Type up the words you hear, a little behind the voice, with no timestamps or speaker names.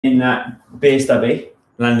in that beer stubby,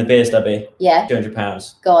 land the beer stubby. Yeah.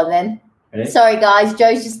 £200. Go on then. Ready? Sorry guys,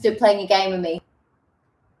 Joe's just stood playing a game with me.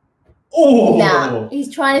 Oh! Now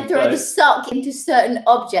he's trying to throw the sock into certain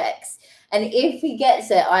objects, and if he gets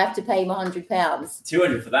it, I have to pay him £100.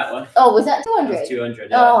 200 for that one. Oh, was that 200? That's 200.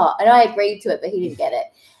 Yeah. Oh, and I agreed to it, but he didn't get it.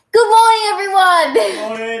 Good morning, everyone. Good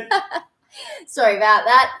morning. Sorry about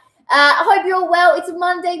that. I hope you're all well. It's a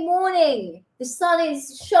Monday morning. The sun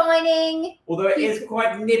is shining. Although it is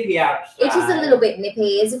quite nippy outside. It's just a little bit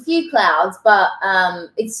nippy. There's a few clouds, but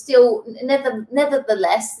it's still,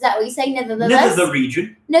 nevertheless, is that what you say? Nevertheless? Neither the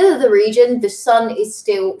region. Neither the region. The sun is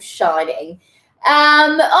still shining.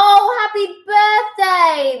 Oh, happy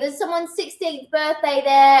birthday. There's someone's 16th birthday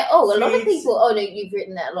there. Oh, a lot of people. Oh, no, you've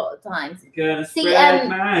written that a lot of times. Gonna spread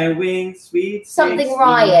my wings, sweet Something 16.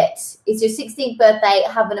 Riot. It's your 16th birthday.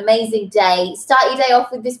 Have an amazing day. Start your day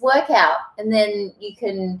off with this workout, and then you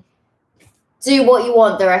can do what you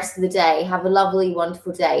want the rest of the day. Have a lovely,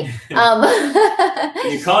 wonderful day. You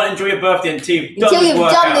can't enjoy your birthday until you've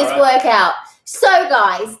done this workout. So,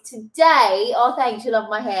 guys, today, oh, thanks. You love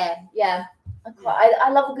my hair. Yeah.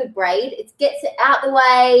 I love a good braid. It gets it out the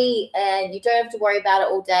way, and you don't have to worry about it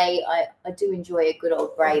all day. I do enjoy a good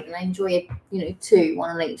old braid, and I enjoy two,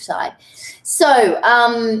 one on each side. So,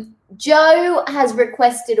 Joe has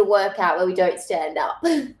requested a workout where we don't stand up.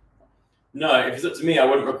 No, if it's up to me, I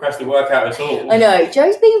wouldn't request a workout at all. I know.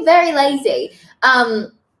 Joe's being very lazy.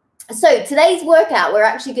 So today's workout, we're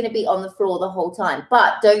actually going to be on the floor the whole time,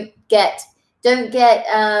 but don't get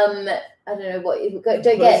I don't know what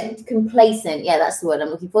don't get complacent. Yeah, that's the word I'm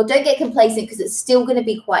looking for. Don't get complacent, because it's still going to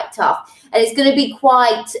be quite tough, and it's going to be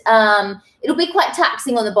quite it'll be quite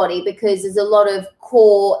taxing on the body, because there's a lot of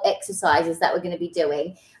core exercises that we're going to be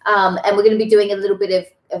doing, and we're going to be doing a little bit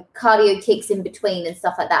of cardio kicks in between and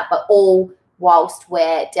stuff like that, but all whilst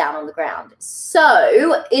we're down on the ground.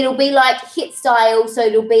 So it'll be like HIIT style. So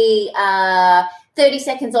it'll be 30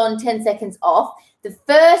 seconds on, 10 seconds off. The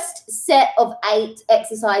first set of 8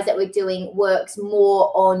 exercises that we're doing works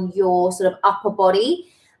more on your sort of upper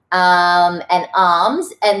body and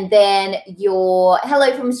arms. And then your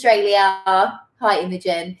hello from Australia. Hi,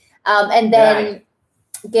 Imogen. And then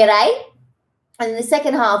g'day. And the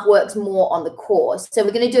second half works more on the core. So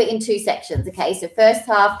we're going to do it in 2 sections. Okay. So first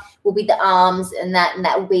half will be the arms, and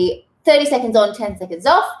that will be 30 seconds on, 10 seconds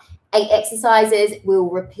off. 8 exercises. We'll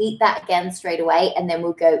repeat that again straight away, and then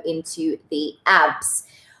we'll go into the abs.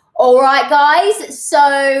 All right, guys.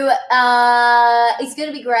 So it's going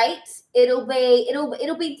to be great. It'll be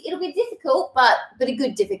difficult, but a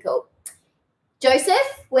good difficult.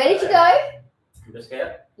 Joseph, where did you go? I'm just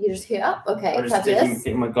here. You're just here. Okay, I'm just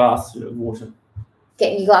getting my glass of water.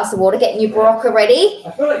 Getting your glass of water. Getting your Barocca ready.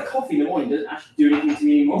 I feel like coffee in the morning doesn't actually do anything to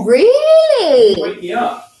me anymore. Really? Wake me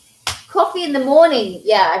up. Coffee in the morning.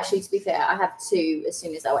 Yeah, actually, to be fair, I have 2 as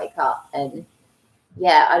soon as I wake up, and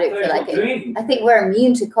yeah, I don't feel like it. I think we're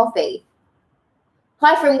immune to coffee.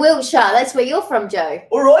 Hi from Wiltshire. That's where you're from, Joe.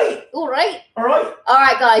 All right. All right. All right. All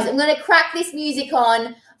right, guys. I'm going to crack this music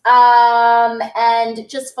on, and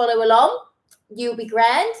just follow along. You'll be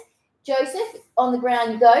grand. Joseph, on the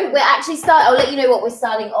ground you go. We're actually I'll let you know what we're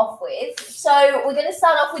starting off with. So we're going to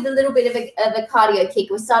start off with a little bit of a cardio kick.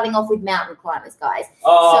 We're starting off with mountain climbers, guys.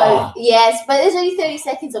 Oh. So, yes, but there's only 30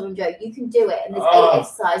 seconds of them, Joe. You can do it. And there's 8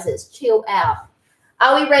 exercises. Chill out.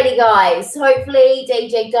 Are we ready, guys? Hopefully,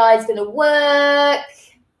 DJ Guy's going to work.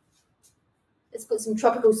 Let's put some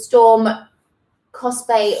Tropical Storm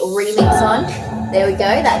Cosplay remix on. There we go.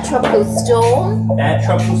 That Tropical Storm. That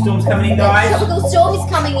Tropical Storm's coming in, guys. That Tropical Storm is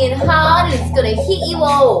coming in hard, and it's going to hit you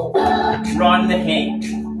all. Right in the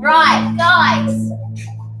heat. Right, guys.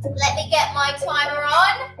 Let me get my timer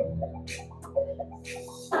on.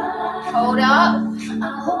 Hold up.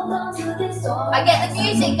 I get the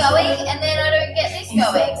music going, and then I don't get this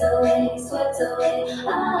going.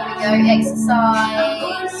 Here we go.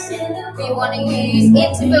 Exercise. We want to use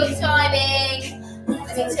interval timing.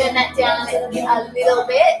 Let me turn that down a little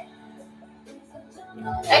bit.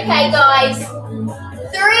 Okay, guys.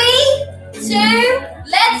 3, 2,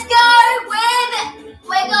 let's go.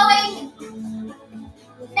 We're going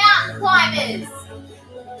mountain climbers.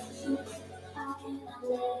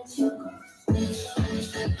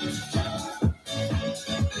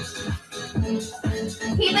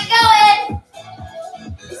 Keep it going.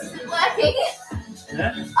 This isn't working.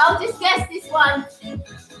 Yeah. I'll just guess this one.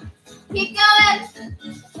 Keep going.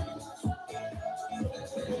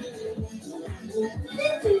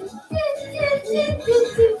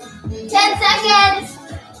 10 seconds.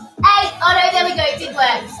 8. Oh no, there we go. It did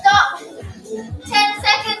work. Stop. 10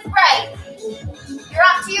 seconds break. You're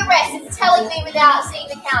up to your rest. It's telling me without seeing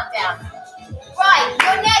the countdown. Right,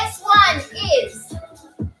 your next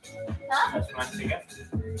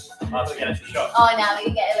I'll get an electric shock. Oh, now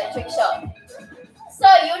we get electric shock. So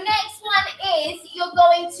your next one is you're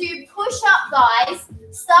going to push up, guys.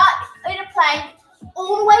 Start in a plank,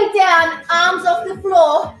 all the way down, arms off the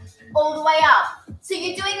floor, all the way up. So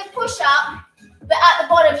you're doing a push up, but at the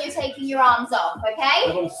bottom you're taking your arms off, okay?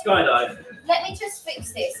 I'm on skydive. Let me just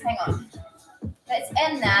fix this. Hang on. Let's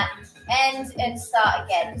end that. End and start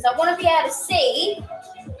again, because I want to be able to see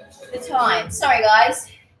the time. Sorry, guys.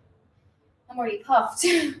 I'm already puffed. I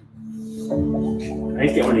need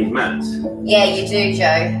to get one of these mats. Yeah, you do,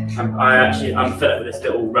 Joe. I'm fed up with this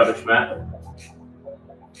little rubbish mat.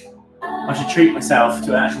 I should treat myself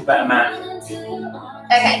to an actual better mat.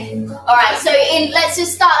 Okay. All right. So let's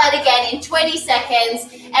just start that again in 20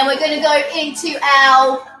 seconds, and we're going to go into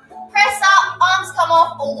our press up. Arms come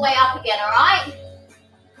off, all the way up again. All right.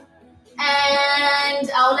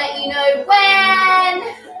 And I'll let you know when.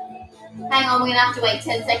 Hang on, we're going to have to wait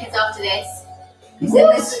 10 seconds after this.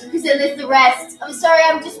 Because then there's the rest. I'm sorry,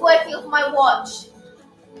 I'm just working off my watch.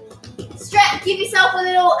 Give yourself a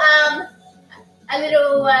little,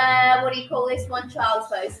 what do you call this one? Child's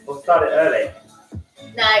pose. We'll start it early.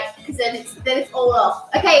 No, because then it's all off.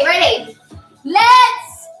 Okay, ready?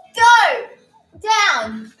 Let's go.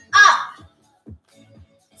 Down, up,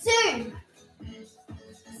 2.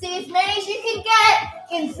 See as many as you can get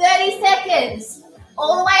in 30 seconds.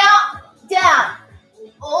 All the way up, down.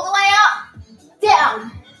 All the way up,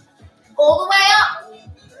 down. All the way up,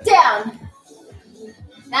 down.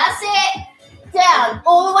 That's it. Down.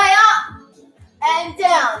 All the way up and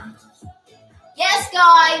down. Yes,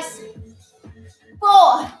 guys.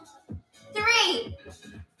 4, 3,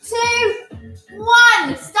 2,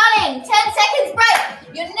 1. Stunning. 10 seconds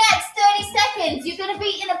break. Your next 30 seconds, you're going to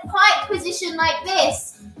be in a pike position like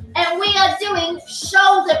this. And we are doing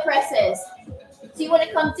shoulder presses. So you want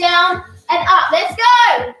to come down and up. Let's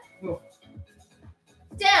go.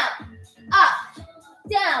 Down, up,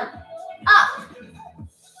 down, up.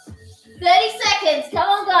 30 seconds. Come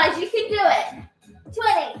on, guys. You can do it.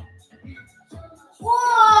 20.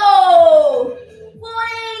 Whoa. 14.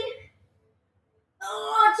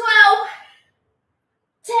 Oh,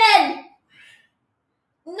 12. 10.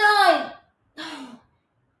 9.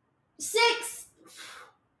 6.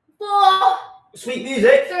 4. Sweet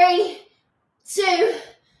music. 3, 2,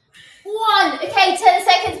 1. Okay, 10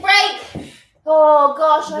 seconds break. Oh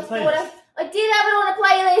gosh, I did have it on a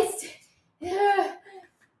playlist.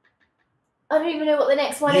 I don't even know what the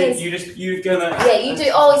next one is. You go there. Yeah, you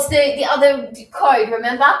do. Oh, it's the other code,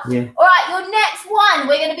 remember? Yeah. All right, your next one,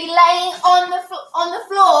 we're going to be laying on the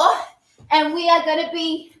floor, and we are going to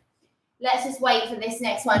be. Let's just wait for this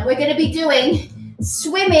next one. We're going to be doing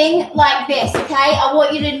swimming like this. Okay, I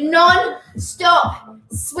want you to non-stop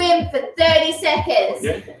swim for 30 seconds.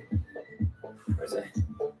 Yeah. Where is it?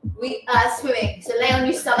 We are swimming. So lay on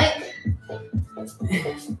your stomach.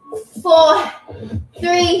 4,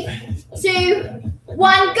 3, 2,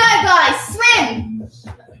 1. Go, guys. Swim.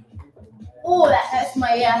 Oh, that hurts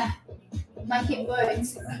my hip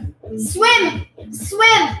bones. Swim.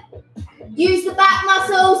 Swim. Use the back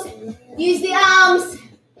muscles. Use the arms.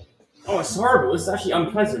 Oh, it's horrible. This is actually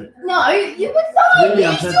unpleasant. No, you were fine. Really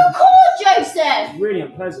Use your core, Joseph. Really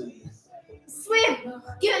unpleasant. Swim.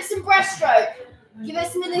 Give it some breaststroke. Give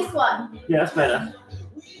it some of this one. Yeah, that's better.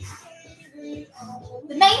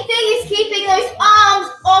 The main thing is keeping those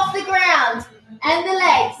arms off the ground and the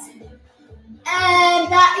legs.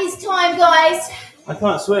 And that is time, guys. I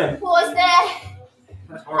can't swim. Pause there.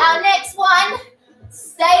 That's horrible. Our next one,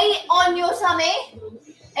 stay on your tummy.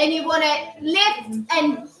 And you want to lift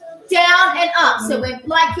and down and up. So we're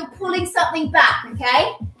like you're pulling something back,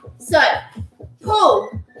 okay? So pull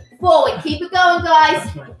forward. Keep it going, guys.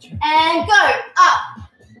 And go up,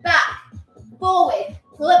 back, forward.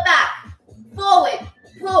 Pull it back. Forward,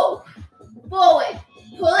 pull, forward,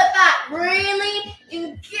 pull it back. Really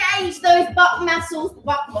engage those back muscles.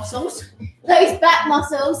 Those back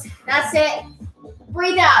muscles. That's it.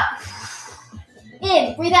 Breathe out.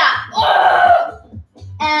 In, breathe out.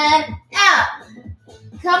 And out.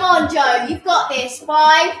 Come on, Joe. You've got this.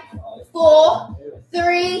 5, 4,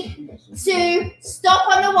 3, 2. Stop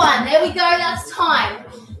on the 1. There we go. That's time.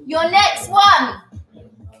 Your next one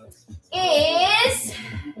is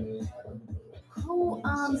pull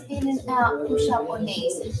arms in and out, push up on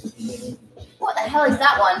knees. What the hell is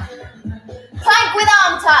that one? Plank with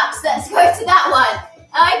arm tucks. Let's go to that one.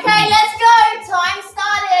 Okay, let's go. Time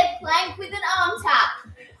started. Plank with an arm tap.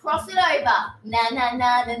 Cross it over. Na, na,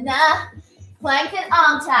 na, na, na. Plank and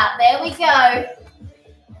arm tap. There we go.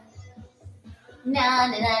 Na,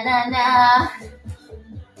 na, na, na, na.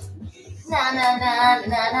 Na, na, na,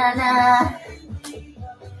 na, na, na.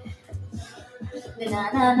 The Na,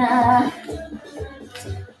 na, na.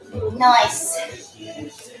 Nice.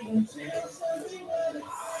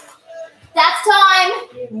 That's time.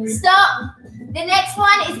 Stop. The next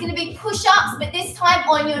one is going to be push-ups, but this time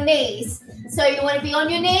on your knees. So you want to be on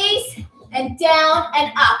your knees and down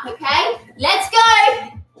and up, okay? Let's go.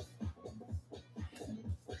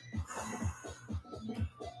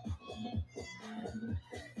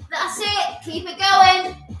 That's it. Keep it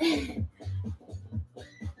going.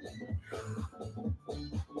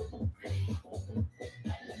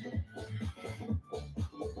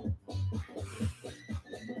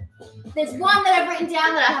 There's one that I've written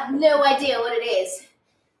down that I have no idea what it is.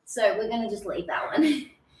 So we're going to just leave that one.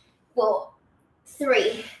 4,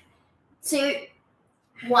 3, 2,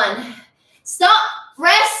 1. Stop.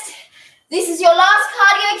 Rest. This is your last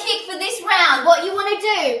cardio kick for this round. What you want to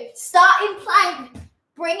do, start in plank,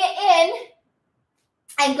 bring it in,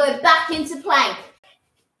 and go back into plank.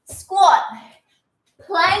 Squat.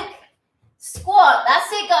 Plank. Squat.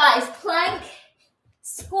 That's it, guys. Plank.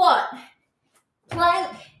 Squat.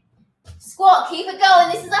 Plank. Squat, keep it going.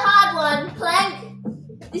 This is a hard one.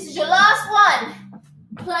 Plank. This is your last one.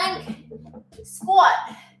 Plank.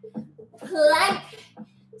 Squat. Plank.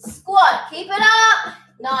 Squat. Keep it up.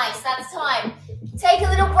 Nice, that's time. Take a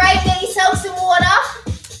little break, get yourself some water.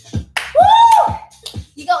 Woo!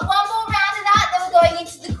 You got one more round of that, then we're going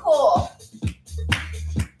into the core.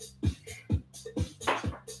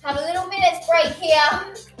 Have a little minute's break here.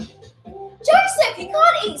 Joseph, you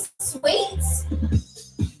can't eat sweets.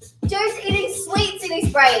 Joe's eating sweets in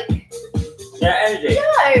his break. Yeah, energy.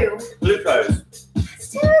 Joe. Glucose. That's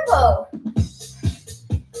terrible.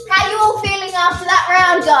 How you all feeling after that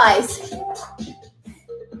round, guys?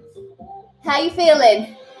 How you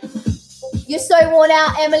feeling? You're so worn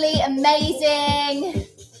out, Emily. Amazing.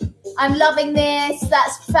 I'm loving this.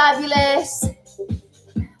 That's fabulous.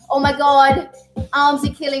 Oh my God. Arms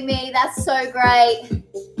are killing me. That's so great.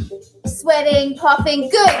 Sweating, puffing.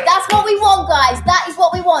 Good. That's what we want, guys. That is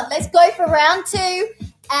what we want. Let's go for round 2.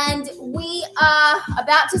 And we are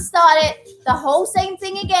about to start it. The whole same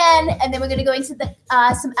thing again. And then we're going to go into the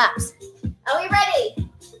some abs. Are we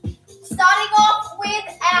ready? Starting off with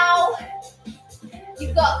our...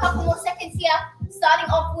 You've got a couple more seconds here. Starting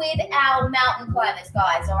off with our mountain climbers,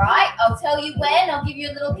 guys, all right? I'll tell you when. I'll give you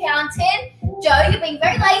a little count in. Joe, you're being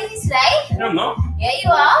very lazy today. No, I'm not. Yeah, you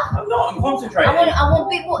are. I'm not. I'm concentrating. I want a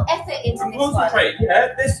bit more effort into I'm this one. concentrating.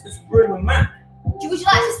 Yeah, this is really my mat. Would you like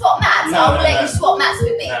to swap mats? No, I'll no, let no. you swap mats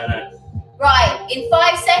with me. No. Right, in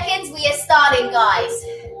 5 seconds, we are starting, guys.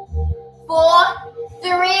 4,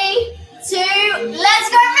 3, 2, let's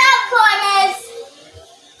go, mountain climbers.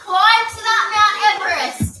 Climb to that Mount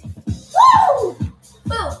Everest. Woo!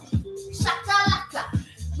 Boom. Shakalaka.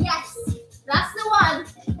 Yes, that's the one.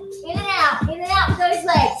 In and out with those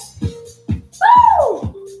legs. Woo!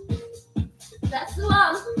 That's the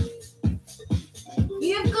one.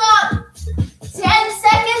 You've got 10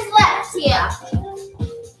 seconds left here.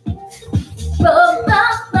 Boom,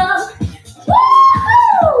 boom, boom.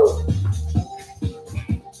 Woo!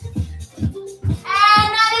 And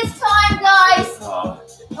that is time, guys.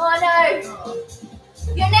 Oh no.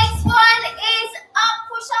 Your next one is up,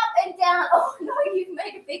 push up and down. Oh no, you've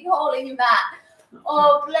made a big hole in your mat.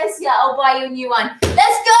 Oh, bless you. I'll buy you a new one.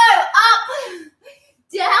 Let's go. Up,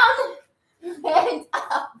 down, and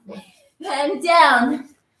up, and down,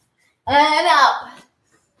 and up,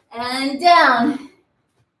 and down,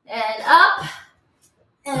 and up,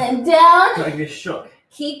 and down. Got to give you a shock.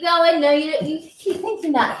 Keep going. No, you keep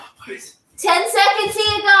thinking that. 10 seconds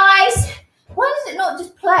here, guys. Why does it not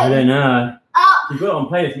just play? I don't know. Up. You've got it on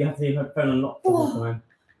playlist. You have to leave your phone on lock all the time.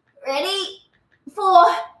 Ready? 4,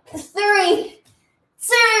 3,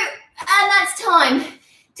 2, and that's time.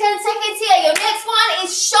 10 seconds here. Your next one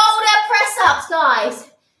is shoulder press ups,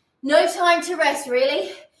 guys. No time to rest,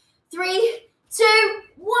 really. 3, 2,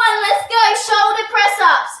 1. Let's go. Shoulder press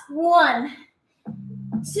ups. 1,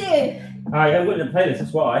 2. Ah, you haven't got it in the playlist.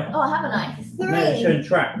 That's why. Oh, haven't I? 3. No, it's showing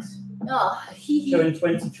tracks. Oh, Showing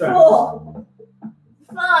 20 tracks. 4,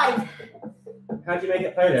 5. How do you make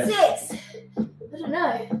it playlist? 6. I don't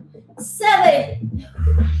know. 7. 8.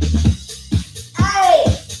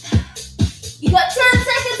 You got 10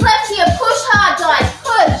 seconds left here. Push hard, guys.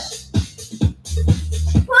 Push.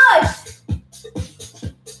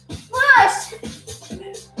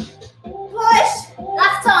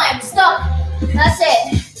 That's time. Stop. That's it.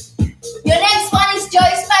 Your next one is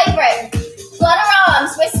Joe's favorite. Flutter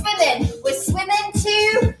arms. We're swimming. We're swimming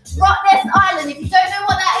to Rottnest Island. If you don't know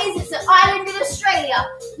what that is, it's an island in Australia.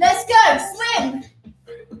 Let's go. Swim.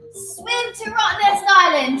 Swim to Rottnest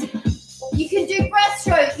Island. You can do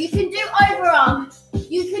breaststroke. You can do overarm.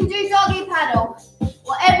 You can do doggy paddle.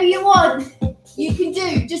 whatever you want, you can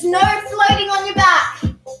do. Just no floating on your back,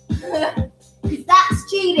 because that's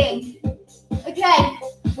cheating. Okay,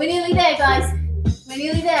 we're nearly there, guys. We're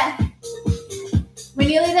nearly there. We're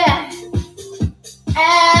nearly there.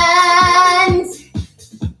 And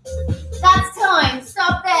that's time.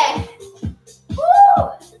 Stop there. Woo!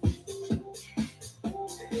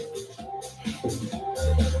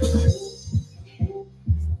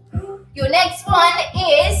 Your next one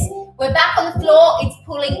is, we're back on the floor, it's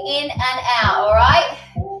pulling in and out, all right?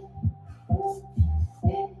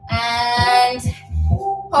 And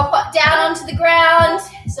pop up down onto the ground.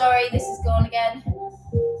 Sorry, this is gone again. A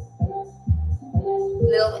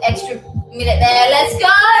little extra minute there, let's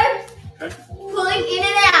go. Pulling in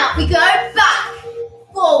and out, we go back,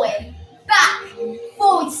 forward,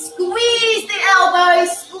 squeeze the elbows,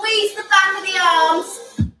 squeeze the back of the arms.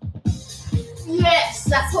 Yes,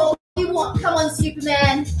 that's all you want. Come on,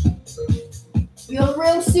 Superman. You're a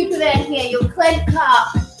real Superman here. You're Clint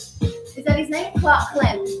Clark. Is that his name? Clark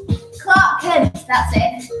Kent. Clark Kent, that's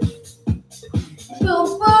it.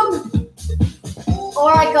 Boom, boom. All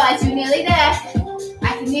right, guys, you're nearly there.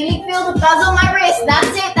 I can nearly feel the buzz on my wrist.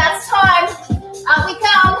 That's it, that's time. Up we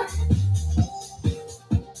come.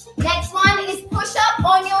 Next one is push up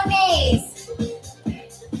on your knees.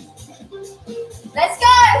 Let's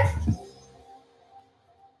go.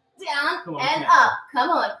 Down and up. Come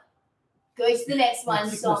on. Go to the next one,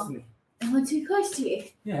 Song. Am I too close to you?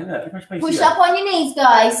 Yeah, look. Push up on your knees,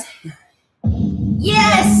 guys.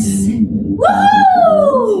 Yes! Woo!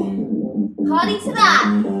 Party to that.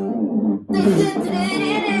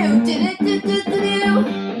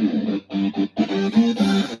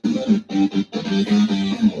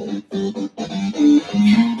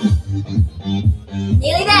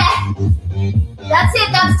 Nearly there. That's it,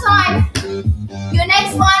 that's time. Your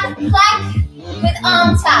next one, plank with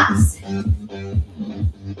arm taps.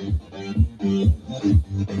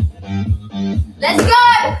 Let's go.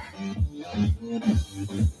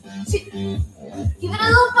 Give it a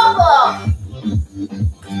little bubble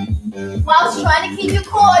whilst trying to keep your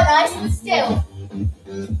core nice and still.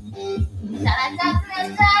 Da, da, da, da,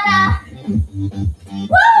 da, da.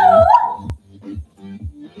 Woo!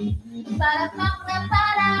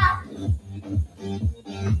 Ba-da-ba-ba-ba-da.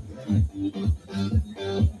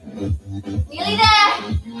 Nearly there.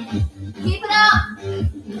 Keep it up.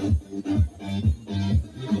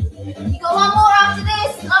 You got one more after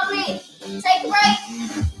this. Lovely. Take a break.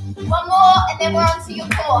 One more, and then we're on to your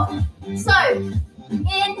core. So,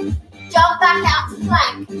 in, jump back out to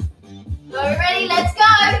plank. Are we ready? Let's go.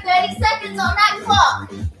 30 seconds on that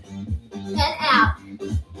clock. And out.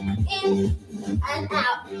 In and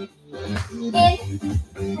out. In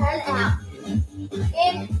and out.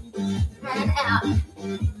 In and out.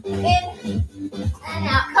 In and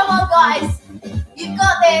out. Come on, guys. You've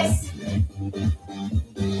got this.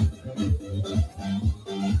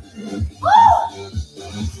 Woo!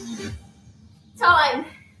 Time.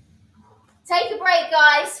 Take a break,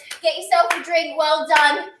 guys. Get yourself a drink. Well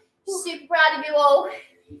done. Super proud of you all.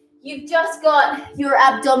 You've just got your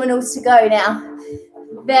abdominals to go now.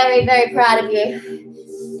 Very, very proud of you.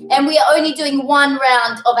 And we are only doing one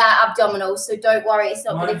round of our abdominals, so don't worry, it's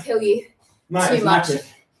not going to kill you too much.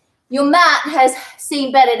 Your mat has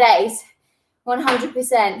seen better days,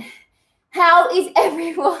 100%. How is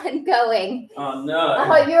everyone going? Oh, no. I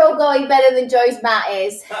hope you're all going better than Joe's mat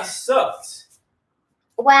is. That sucked.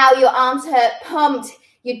 Wow, your arms hurt, pumped,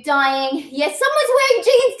 you're dying. Yes, someone's wearing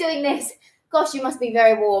jeans doing this. Gosh, you must be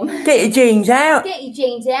very warm. Get your jeans out. Get your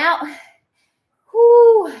jeans out.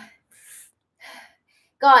 Whew.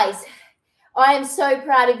 Guys, I am so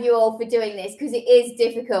proud of you all for doing this because it is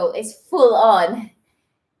difficult. It's full on.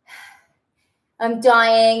 I'm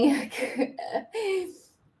dying.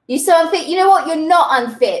 You're so unfit. You know what? You're not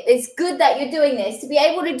unfit. It's good that you're doing this. To be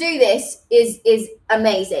able to do this is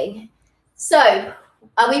amazing. So,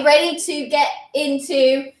 are we ready to get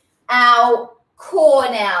into our core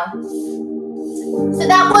now? So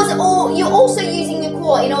that was all. You're also using your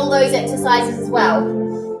core in all those exercises as well.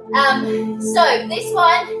 So this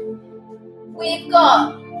one, we've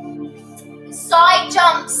got side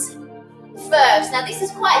jumps first. Now this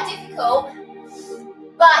is quite difficult,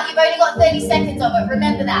 but you've only got 30 seconds of it.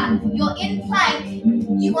 Remember that. You're in plank.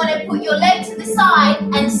 You want to put your leg to the side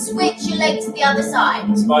and switch your leg to the other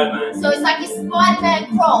side. Spider-Man. So it's like a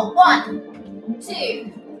Spider-Man crawl. 1,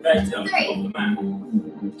 2, 3.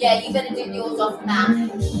 Yeah, you're going to do yours off the mat.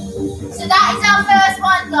 So that is our first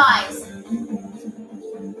one, guys.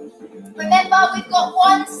 Remember, we've got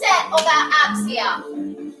one set of our abs here.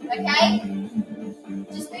 Okay?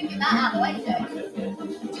 Just move your mat out of the way, Joe.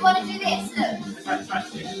 Do you want to do this? Look.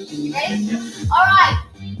 You ready? All right.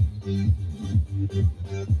 2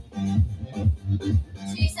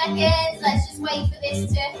 seconds. Let's just wait for this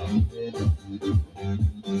to.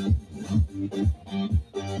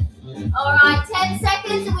 All right, 10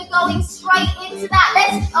 seconds, and we're going straight into that.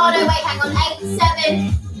 Let's. Oh no, wait, hang on. 8,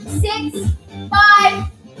 7, 6, 5,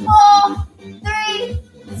 4, 3,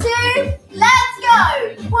 2. Let's go.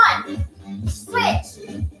 1. Switch.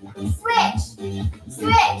 Switch.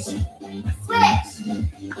 Switch. Switch.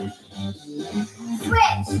 Switch.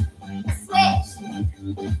 Switch.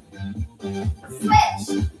 Switch.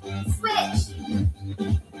 Switch.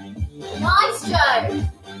 Nice, Joe.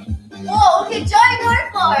 Whoa, look at Joe, go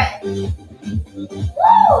for it.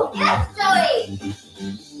 Woo, yes, Joey.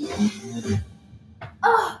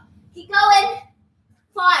 Oh, keep going.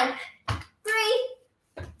 5,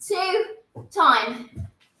 3, 2, time.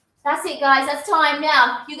 That's it, guys. That's time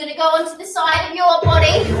now. You're going to go onto the side of your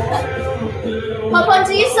body. Hop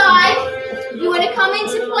onto your side. You want to come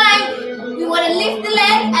into plank. You want to lift the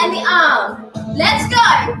leg and the arm. Let's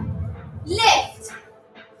go. Lift.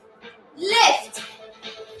 Lift.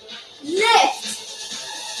 Lift.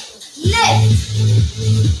 Lift.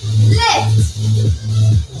 Lift.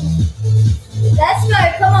 Let's go.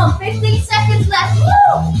 Come on. 15 seconds left.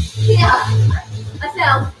 Woo! Yeah. I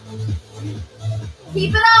fell.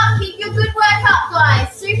 Keep it up. Keep your good work up,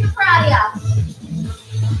 guys. Super proud of you.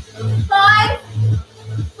 5,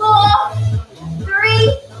 4,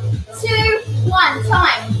 3, 2, 1.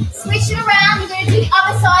 Time. Switch it around. You're going to do the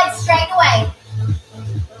other side straight away.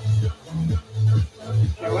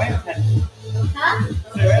 Huh?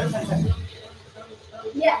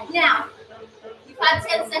 Yeah, now. You've had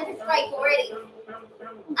 10 seconds break already.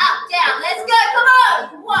 Up, down. Let's go. Come on.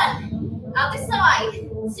 1. Other side.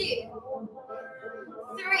 2,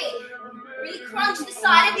 3. Really crunch the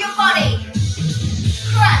side of your body.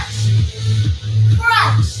 Crunch.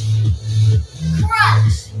 Crunch.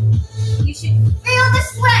 Crunch. You should feel the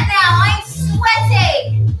sweat now. I'm sweating.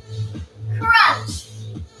 Crunch.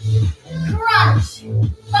 Crunch.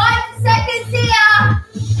 5 seconds here.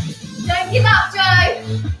 Don't give up, Joe.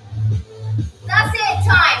 That's it.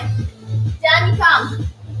 Time. Down you come.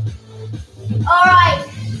 All right.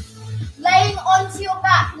 Laying onto your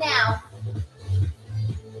back now.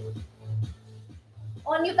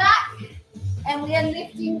 On your back, and we are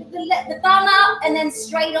lifting the bum up and then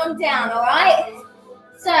straight on down, all right?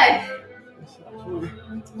 So,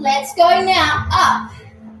 let's go now. Up,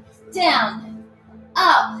 down,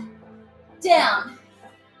 up, down.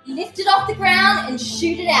 Lift it off the ground and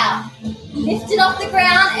shoot it out. Lift it off the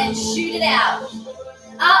ground and shoot it out.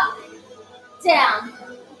 Up, down,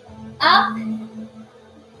 up.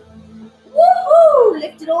 Woohoo!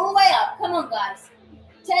 Lift it all the way up. Come on, guys.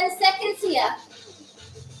 10 seconds here.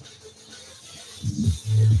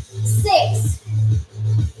 6,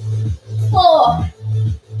 4,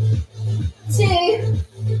 2,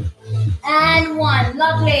 and 1.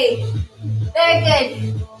 Lovely. Very good.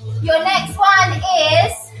 Your next one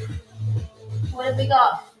is, what have we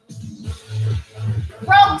got?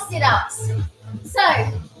 Frog sit-ups. So,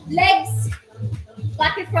 legs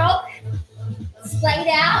like a frog, splayed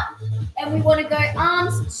out, and we want to go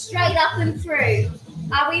arms straight up and through.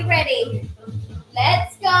 Are we ready?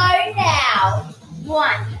 Let's go now.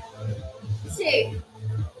 1, 2,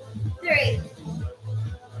 3.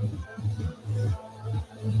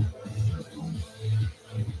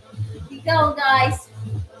 Keep going, guys.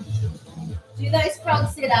 Do those frog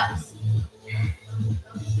sit-ups.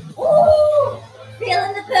 Ooh,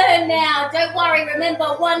 feeling the burn now. Don't worry. Remember,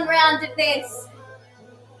 1 round of this.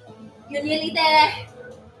 You're nearly there.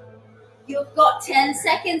 You've got 10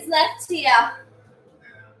 seconds left here.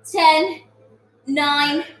 10,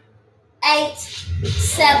 9, 8,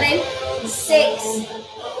 7, 6,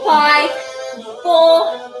 5,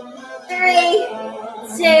 4, 3,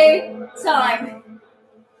 2, time.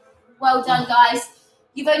 Well done, guys.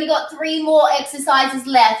 You've only got 3 more exercises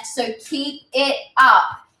left, so keep it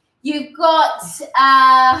up. You've got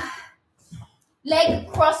leg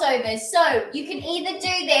crossovers. So you can either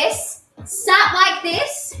do this sat like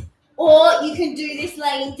this, or you can do this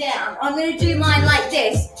laying down. I'm going to do mine like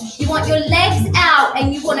this. You want your legs out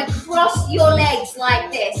and you want to cross your legs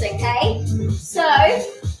like this, okay? So,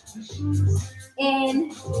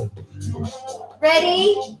 in,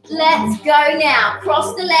 ready, let's go now.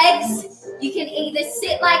 Cross the legs. You can either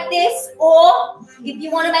sit like this, or if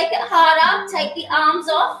you want to make it harder, take the arms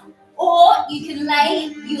off, or you can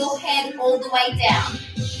lay your head all the way down.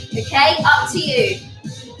 Okay, up to you.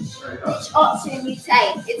 Which option you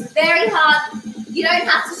take. It's very hard. You don't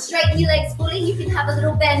have to straighten your legs fully. You can have a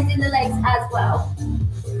little bend in the legs as well.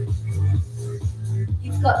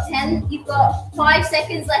 You've got 5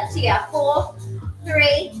 seconds left here. 4,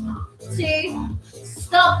 3, 2,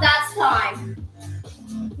 stop, that's time.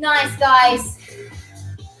 Nice, guys.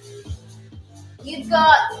 You've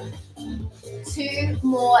got 2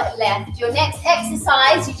 more left. Your next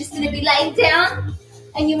exercise, you're just going to be laying down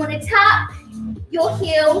and you want to tap your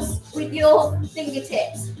heels with your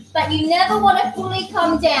fingertips, but you never want to fully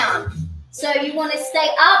come down. So you want to stay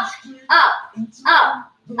up, up,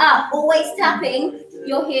 up, up, always tapping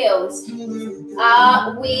your heels.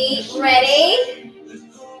 Are we ready?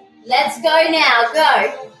 Let's go now,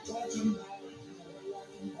 go.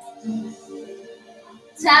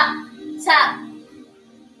 Tap, tap.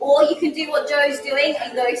 Or you can do what Joe's doing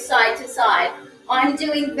and go side to side. I'm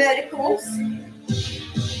doing verticals.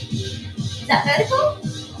 Is that vertical?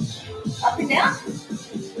 Up and down?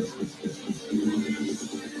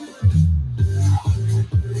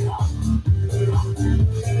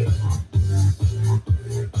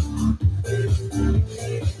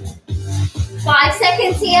 Five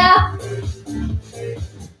seconds here.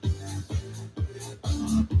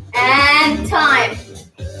 And time.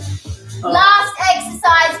 Last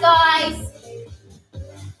exercise, guys.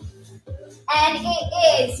 And it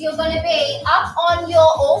is, you're going to be up on your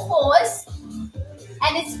all fours.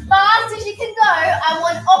 And as fast as you can go, I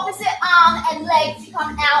want opposite arm and leg to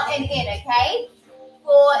come out and in, okay?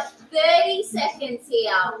 For 30 seconds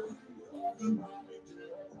here.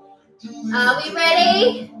 Are we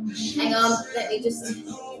ready? Hang on, let me just...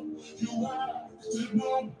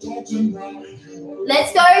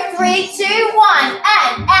 Let's go, 3, 2, 1,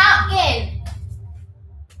 and out, in.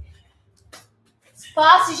 As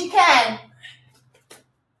fast as you can.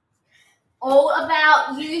 All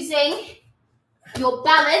about using your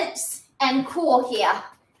balance and core here.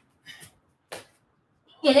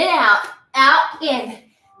 In and out, out, in,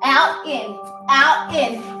 out, in, out,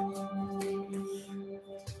 in.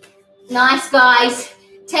 Nice, guys.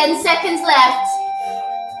 10 seconds left.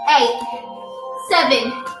 8,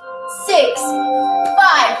 7, 6,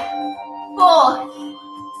 5, 4,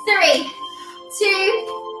 3, 2,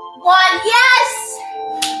 1. Yes!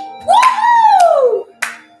 Woohoo!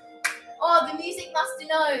 Oh, the music must have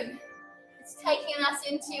known. It's taking us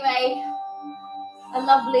into a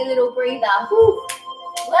lovely little breather. Woo.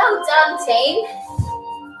 Well done, team.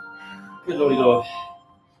 Good lordy lord.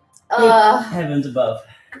 Heavens above.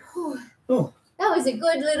 That was a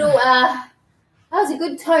good little, that was a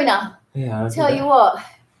good toner. Yeah. Tell you what,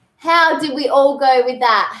 how did we all go with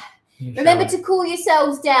that? Remember to cool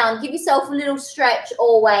yourselves down. Give yourself a little stretch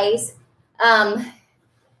always.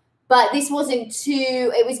 But this wasn't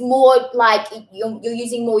too, it was more like you're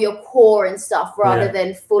using more your core and stuff rather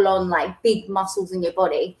than full on like big muscles in your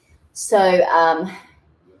body. So,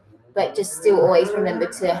 but just still always remember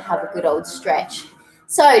to have a good old stretch.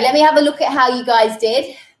 So let me have a look at how you guys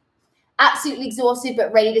did. Absolutely exhausted,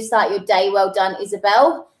 but ready to start your day. Well done,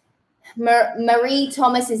 Isabel. Marie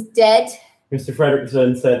Thomas is dead. Mr.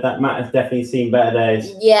 Fredrickson said that Matt has definitely seen better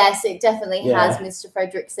days. Yes, it definitely has, Mr.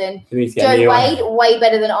 Fredrickson. Joe Wade, way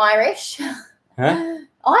better than Irish. Huh?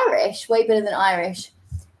 Irish, way better than Irish.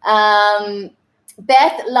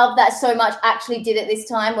 Beth, love that so much. Actually did it this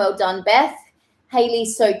time. Well done, Beth.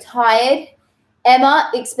 Haley's so tired.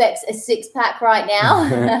 Emma expects a 6-pack right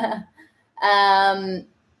now.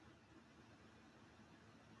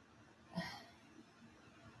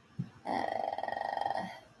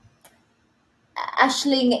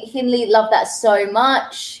 Ashling Hinley, love that so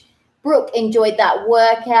much. Brooke enjoyed that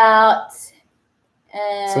workout.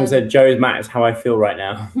 Someone said Joe's Matt is how I feel right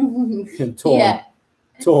now.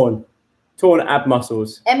 Torn ab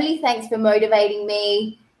muscles. Emily, thanks for motivating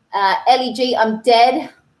me. Ellie G, I'm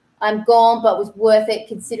dead. I'm gone, but was worth it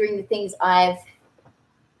considering the things I've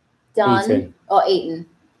done or eaten.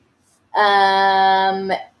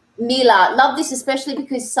 Mila, love this especially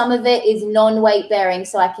because some of it is non-weight bearing,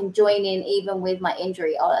 so I can join in even with my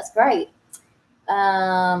injury. Oh, that's great.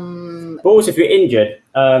 But also if you're injured,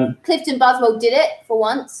 Clifton Buswell did it for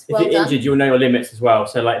once. If you're injured, you'll know your limits as well.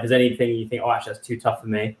 So like if there's anything you think, oh, actually that's too tough for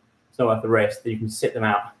me, it's not worth the risk, then you can sit them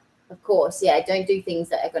out. Of course, yeah. Don't do things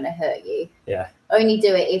that are going to hurt you. Yeah. Only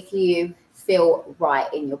do it if you feel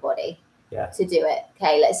right in your body to do it.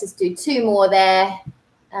 Okay, let's just do 2 more there.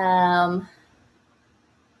 I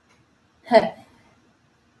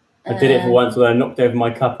did it for once when I knocked over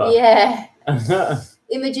my cuppa. Yeah.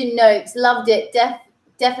 Imogen notes, loved it.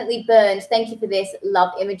 Definitely burned. Thank you for this.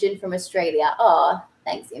 Love Imogen from Australia. Oh,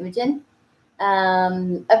 thanks, Imogen.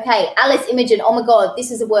 Okay, Alice Imogen. Oh my God, this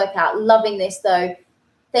is a workout. Loving this though.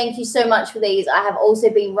 Thank you so much for these. I have also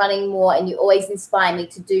been running more and you always inspire me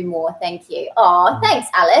to do more. Thank you. Oh, thanks,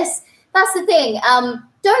 Alice. That's the thing.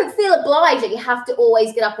 Don't feel obliged that you have to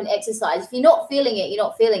always get up and exercise. If you're not feeling it, you're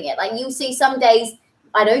not feeling it. Like you'll see some days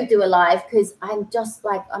I don't do a live because I'm just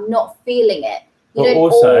like, I'm not feeling it. You don't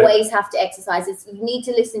also, always have to exercise. You need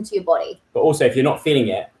to listen to your body. But also, if you're not feeling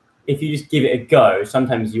it, if you just give it a go,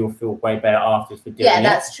 sometimes you'll feel way better afterwards for doing it. Yeah,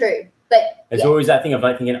 that's true. But there's always that thing of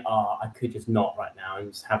like thinking, oh, I could just not right now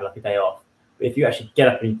and just have like a day off. But if you actually get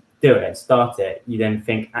up and do it, start it, you then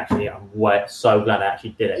think, actually, I'm so glad I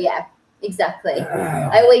actually did it. Yeah, exactly.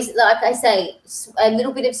 I always, like I say, a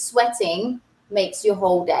little bit of sweating makes your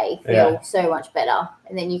whole day feel so much better.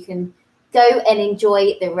 And then you can go and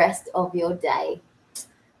enjoy the rest of your day.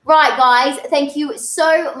 Right, guys, thank you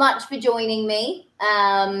so much for joining me.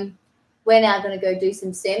 We're now going to go do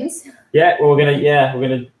some Sims. Yeah, well, we're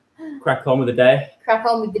gonna crack on with the day. Crack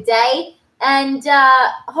on with the day. And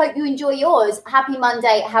hope you enjoy yours. Happy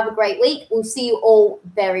Monday. Have a great week. We'll see you all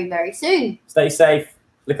very, very soon. Stay safe.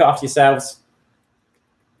 Look after yourselves.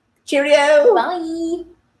 Cheerio. Bye.